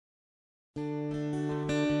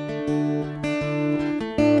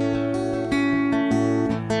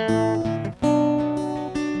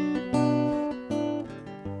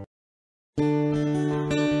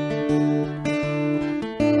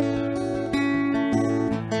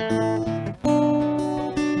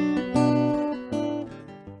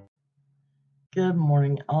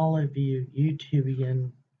all of you YouTubian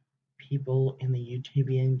people in the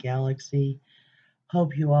YouTubian galaxy.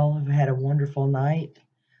 Hope you all have had a wonderful night.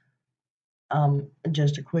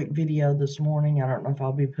 Just a quick video this morning. I don't know if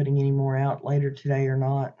I'll be putting any more out later today or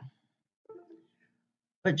not.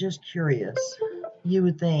 But just curious. You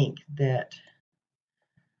would think that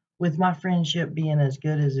with my friendship being as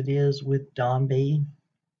good as it is with Don B,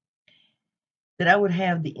 that I would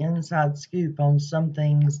have the inside scoop on some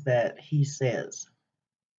things that he says.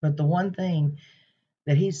 But the one thing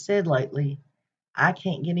that he's said lately, I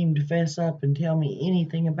can't get him to fess up and tell me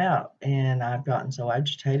anything about. And I've gotten so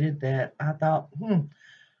agitated that I thought,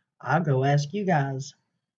 I'll go ask you guys.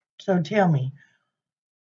 So tell me,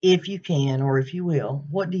 if you can or if you will,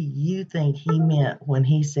 what do you think he meant when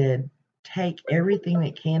he said, take everything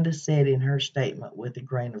that Candus said in her statement with a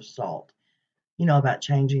grain of salt? You know, about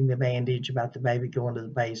changing the bandage, about the baby going to the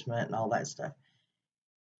basement and all that stuff.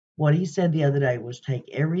 What he said the other day was take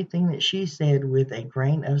everything that she said with a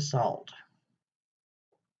grain of salt.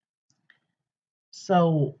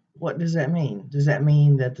 So what does that mean? Does that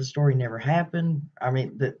mean that the story never happened? I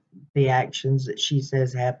mean, that the actions that she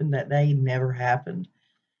says happened that day never happened?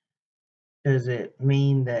 Does it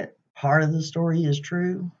mean that part of the story is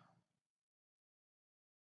true?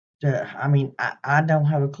 I don't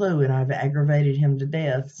have a clue, and I've aggravated him to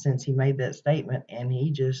death since he made that statement, and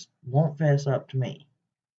he just won't fess up to me.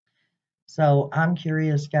 So I'm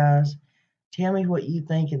curious, guys. Tell me what you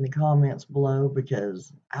think in the comments below,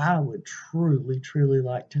 because I would truly, truly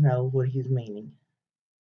like to know what he's meaning.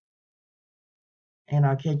 And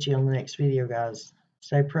I'll catch you on the next video, guys.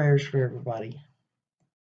 Say prayers for everybody.